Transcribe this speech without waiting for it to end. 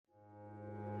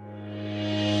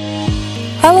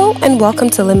Hello and welcome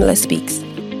to Limitless Speaks.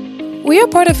 We are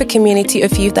part of a community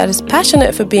of youth that is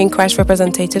passionate for being Christ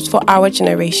representatives for our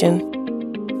generation.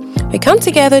 We come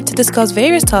together to discuss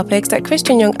various topics that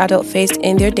Christian young adults face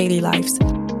in their daily lives.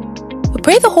 We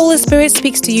pray the Holy Spirit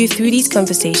speaks to you through these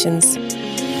conversations.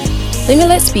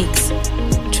 Limitless Speaks,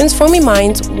 transforming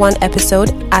minds one episode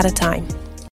at a time.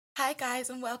 Hi guys,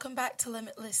 and welcome back to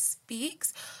Limitless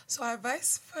Speaks. So our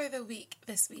verse for the week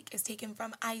this week is taken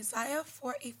from Isaiah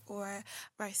 44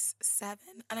 verse 7,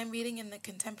 and I'm reading in the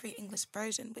Contemporary English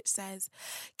Version, which says,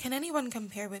 "Can anyone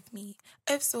compare with me?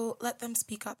 If so, let them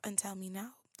speak up and tell me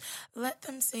now. Let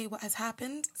them say what has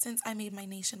happened since I made my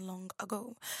nation long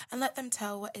ago, and let them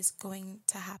tell what is going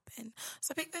to happen."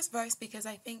 So I picked this verse because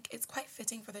I think it's quite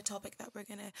fitting for the topic that we're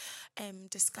going to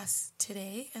discuss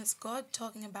today. And it's God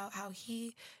talking about how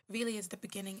He really is the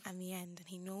beginning and the end, and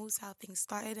He knows how things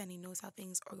started and He knows how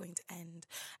things are going to end.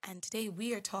 And today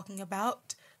we are talking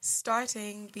about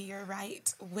starting the year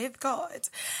right with God.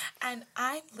 And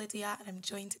I'm Lydia, and I'm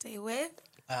joined today with...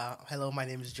 Hello, my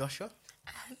name is Joshua.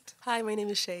 And Hi, my name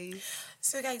is Shay.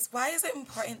 so guys, why is it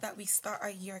important that we start our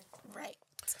year right?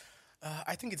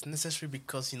 I think it's necessary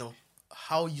because,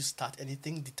 how you start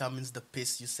anything determines the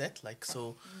pace you set.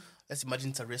 Let's imagine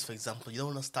it's a race, for example. You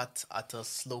don't want to start at a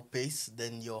slow pace,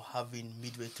 then you're having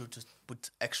midway through to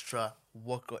put extra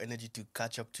work or energy to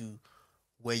catch up to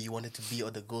where you wanted to be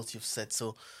or the goals you've set.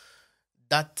 So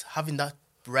that having that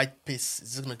right pace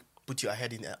is going to put you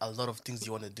ahead in a lot of things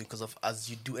you want to do, because of as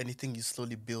you do anything, you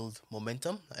slowly build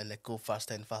momentum and go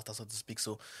faster and faster, so to speak.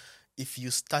 So if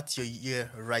you start your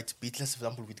year right, let's for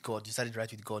example with God, you started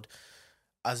right with God,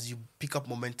 as you pick up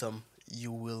momentum,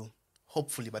 you will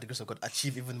hopefully, by the grace of God,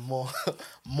 achieve even more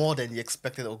more than you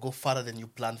expected, or go farther than you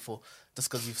planned for, just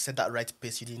because you've set that right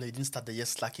pace. You didn't start the year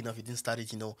slack enough. You didn't start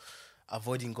it,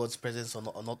 avoiding God's presence, or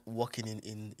not walking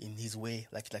in His way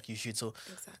like you should. So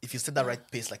Exactly. if you set that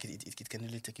right pace, it can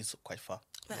really take you quite far.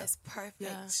 That is perfect.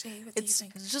 Yeah. Shay, what do you It's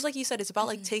think? just like you said, it's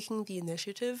about taking the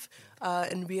initiative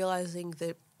and realizing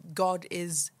that God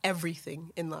is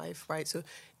everything in life, right? So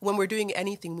when we're doing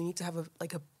anything, we need to have a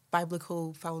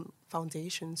biblical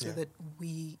foundation so that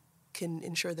we can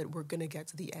ensure that we're going to get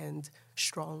to the end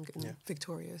strong and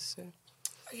victorious. So.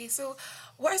 Okay, so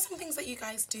what are some things that you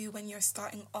guys do when you're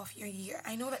starting off your year?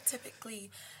 I know that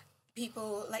typically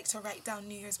people like to write down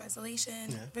New Year's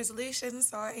resolutions,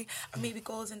 or maybe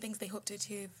goals and things they hope to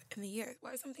achieve in the year.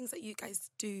 What are some things that you guys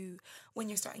do when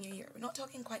you're starting your year? We're not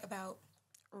talking quite about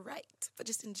but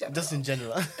just in general. Just in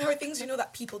general. Or things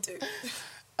that people do.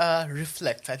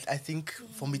 Reflect. I think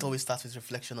for me it always starts with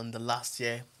reflection on the last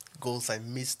year, goals I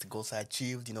missed, goals I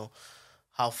achieved,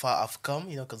 how far I've come,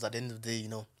 because at the end of the day,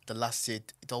 the last year,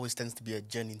 it always tends to be a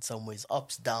journey in some ways,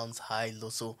 ups, downs, high, low.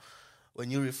 So when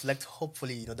you reflect,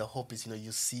 hopefully, the hope is,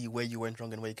 you see where you went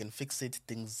wrong and where you can fix it,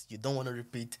 things you don't want to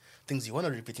repeat, things you want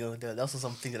to repeat. There are also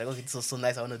some things that it's so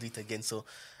nice, I want to do it again. So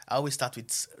I always start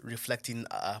with reflecting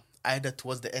either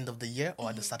towards the end of the year or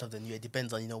at the start of the new year. It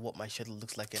depends on, what my schedule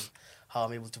looks like and how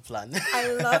I'm able to plan.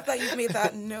 I love that you've made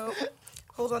that note.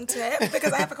 Hold on to it,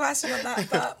 because I have a question on that.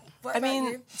 But what about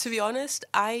you? To be honest,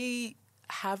 I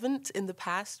haven't in the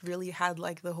past really had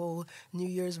the whole New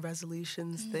Year's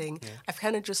resolutions thing. Yeah. I've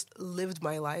kind of just lived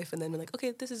my life and then been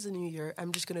okay, this is a new year.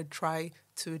 I'm just going to try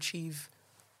to achieve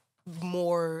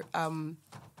more. I'm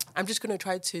just going to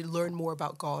try to learn more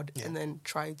about God and then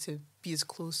try to be as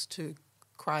close to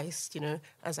Christ,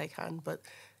 as I can. But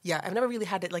yeah, I've never really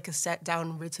had it a set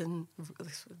down written,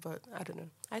 but I don't know.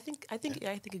 I think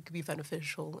it could be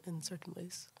beneficial in certain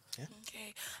ways. Yeah.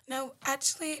 Okay. Now,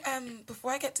 actually,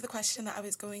 before I get to the question that I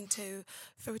was going to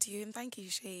throw to you, and thank you,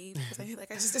 Shay, because I feel like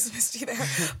I just dismissed you there.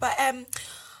 But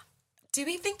do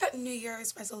we think that New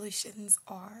Year's resolutions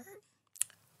are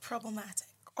problematic,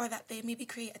 or that they maybe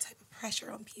create a type of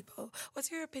pressure on people? What's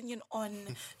your opinion on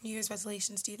New Year's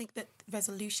resolutions? Do you think that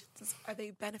resolutions, are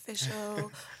they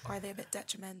beneficial or are they a bit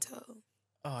detrimental?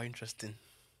 Oh, interesting.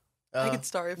 I could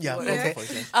start if you want.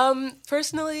 Okay.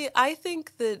 Personally, I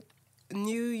think that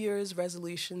New Year's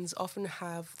resolutions often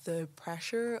have the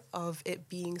pressure of it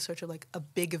being sort of a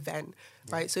big event,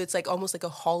 right? So it's almost like a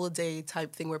holiday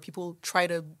type thing where people try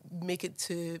to make it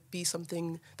to be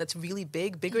something that's really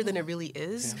bigger than it really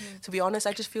is. Yeah. To be honest,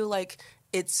 I just feel like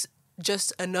it's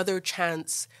just another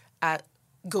chance at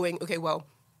going, okay, well,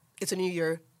 it's a new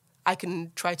year. I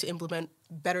can try to implement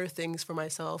better things for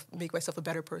myself, make myself a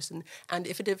better person. And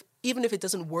even if it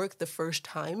doesn't work the first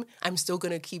time, I'm still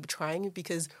going to keep trying,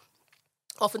 because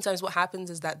oftentimes what happens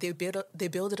is that they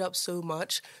build it up so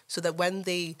much so that when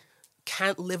they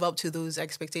can't live up to those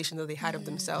expectations that they had of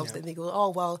themselves, then they go, oh,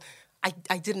 well,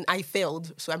 I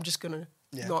failed, so I'm just going to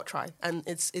not try. And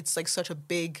it's like such a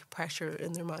big pressure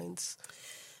in their minds.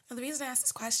 And the reason I ask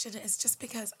this question is just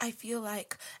because I feel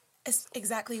like it's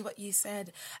exactly what you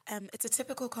said. It's a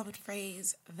typical common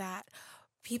phrase that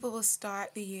people will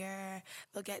start the year,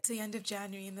 they'll get to the end of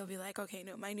January and they'll be like, okay,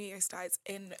 no, my new year starts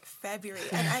in February.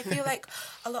 And I feel like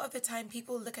a lot of the time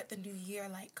people look at the new year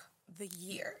like the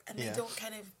year and they don't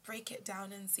kind of break it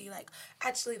down and see like,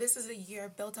 actually this is a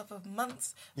year built up of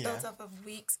months, built up of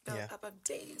weeks, built up of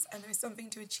days, and there's something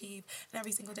to achieve in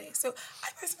every single day. So I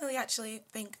personally actually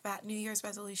think that New Year's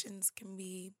resolutions can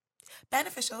be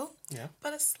beneficial,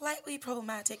 but it's slightly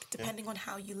problematic depending on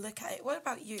how you look at it. What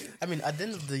about you? I mean, at the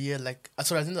end of the year, at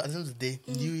the end of the day,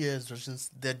 New Year's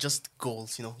resolutions, they're just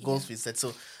goals, goals we set.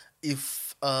 So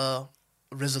if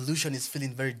resolution is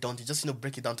feeling very daunting, just,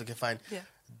 break it down to, okay, fine. Yeah.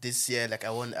 This year, like, I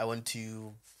want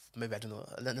to, maybe, I don't know,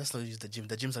 let's not use the gym.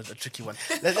 The gyms are a tricky one.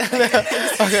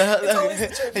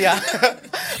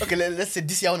 Okay, let's say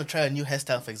this year I want to try a new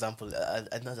hairstyle, for example.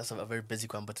 I know that's a very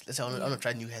basic one, but let's say I want to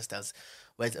try new hairstyles,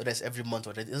 whether it's every month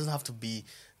or it doesn't have to be,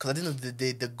 because at the end of the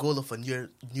day, the goal of a New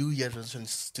Year resolution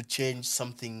is to change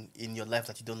something in your life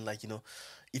that you don't like,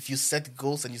 If you set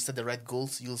goals and you set the right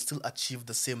goals, you'll still achieve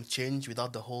the same change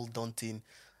without the whole daunting,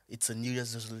 it's a New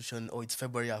Year's resolution, or it's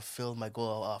February, I've failed my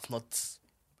goal, I've not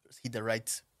hit the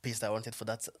right pace that I wanted for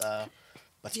that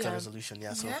particular resolution.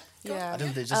 I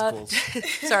think they're just goals.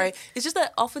 Sorry, it's just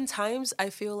that oftentimes I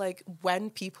feel like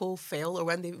when people fail or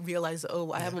when they realize,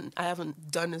 I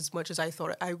haven't done as much as I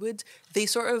thought I would, they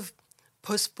sort of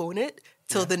postpone it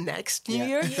till the next New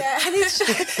Year. Yeah. And it's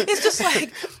just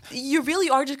like, you really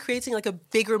are just creating like a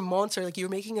bigger monster. Like you're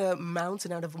making a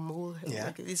mountain out of a molehill. Yeah.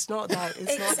 Like it's not that.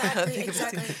 It's not that big of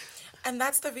a deal. And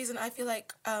that's the reason I feel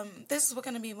like this is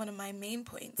going to be one of my main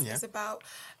points. Is about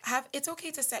it's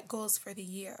okay to set goals for the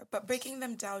year, but breaking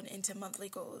them down into monthly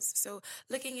goals. So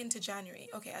looking into January,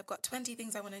 okay, I've got 20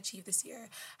 things I want to achieve this year.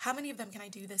 How many of them can I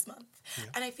do this month? Yeah.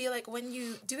 And I feel like when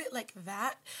you do it like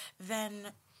that,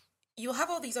 then you'll have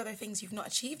all these other things you've not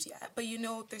achieved yet, but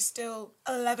there's still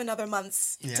 11 other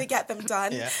months to get them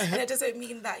done. And it doesn't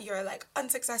mean that you're like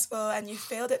unsuccessful and you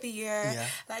failed at the year.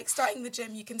 Like starting the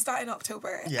gym, you can start in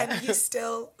October and you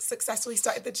still successfully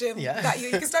started the gym that year.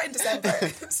 You can start in December.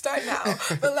 Start now.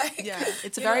 But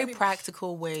it's a very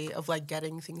practical way of like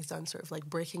getting things done, sort of like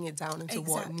breaking it down into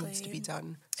what needs to be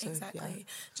done. So,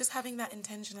 just having that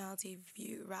intentionality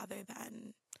view rather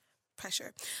than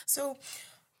pressure. So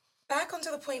back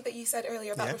onto the point that you said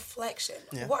earlier about reflection.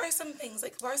 What are some things,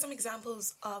 what are some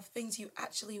examples of things you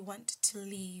actually want to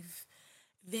leave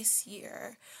this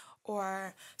year,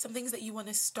 or some things that you want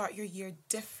to start your year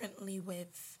differently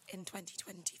with in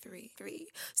 2023?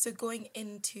 So going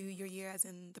into your year as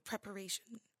in the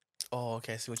preparation. Oh,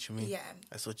 okay, I see what you mean. Yeah.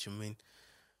 I see what you mean.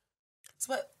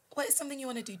 So what is something you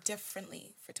want to do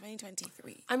differently for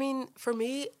 2023? I mean, for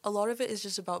me, a lot of it is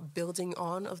just about building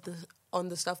on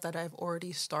the stuff that I've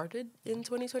already started in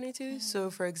 2022. So,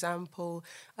 for example,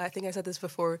 I think I said this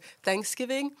before,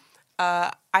 Thanksgiving,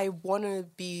 I want to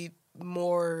be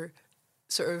more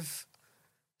sort of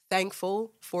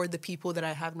thankful for the people that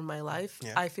I have in my life.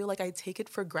 Yeah. I feel like I take it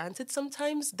for granted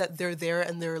sometimes that they're there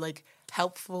and they're like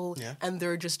helpful and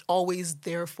they're just always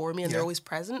there for me and they're always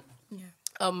present. Yeah.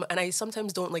 And I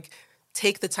sometimes don't like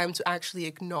take the time to actually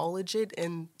acknowledge it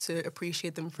and to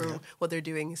appreciate them for what they're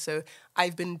doing. So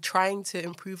I've been trying to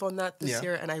improve on that this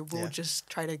year, and I will just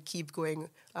try to keep going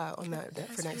on that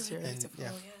for next year.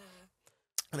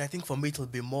 And I think for me, it'll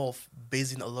be more of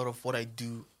basing a lot of what I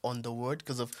do on the word,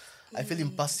 because I feel in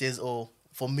past years, or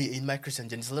for me, in my Christian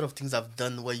journey, there's a lot of things I've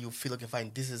done where you feel, okay,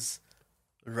 fine, this is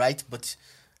right, but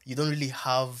you don't really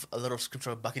have a lot of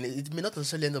scriptural backing. It may not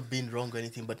necessarily end up being wrong or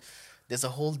anything, but there's a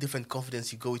whole different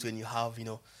confidence you go with when you have,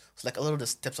 it's like a lot of the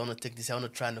steps I want to take this, I want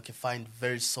to try and find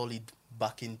very solid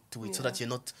backing to it, so that you're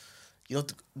not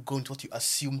going to what you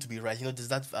assume to be right. There's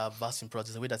that verse in Proverbs,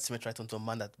 there's a way that seemeth right unto a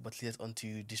man that but leadeth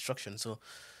unto destruction. So,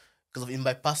 because in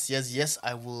my past years, yes,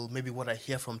 I will maybe what I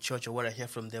hear from church or what I hear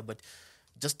from there, but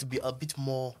just to be a bit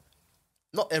more,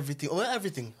 not everything, or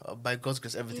everything, by God's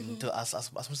grace, everything, to as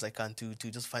much as I can, to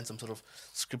just find some sort of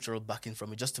scriptural backing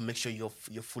from it, just to make sure you're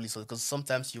fully solid. Because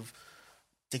sometimes you've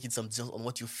taking some decisions on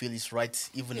what you feel is right,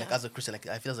 even like as a Christian, like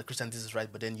I feel as a Christian this is right,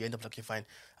 but then you end up like, okay, fine,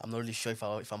 I'm not really sure if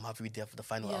I'm happy with the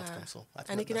final outcome. So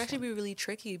it can actually be really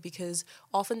tricky, because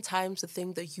oftentimes the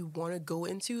thing that you want to go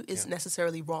into is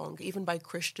necessarily wrong, even by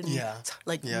Christian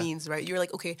means, right? You're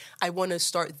like, okay, I want to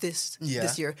start this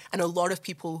year, and a lot of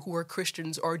people who are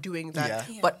Christians are doing that,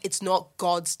 but it's not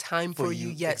God's time for you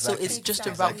yet. Exactly. So it's just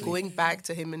about going back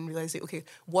to Him and realizing, okay,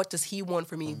 what does He want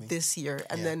for me this year,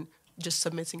 and then just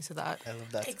submitting to that. I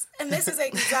love that. And this is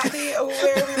exactly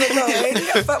where we were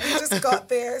going, but we just got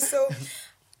there. So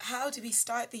how do we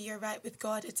start the year right with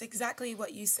God? It's exactly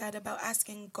what you said about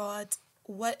asking God,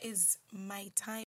 what is my time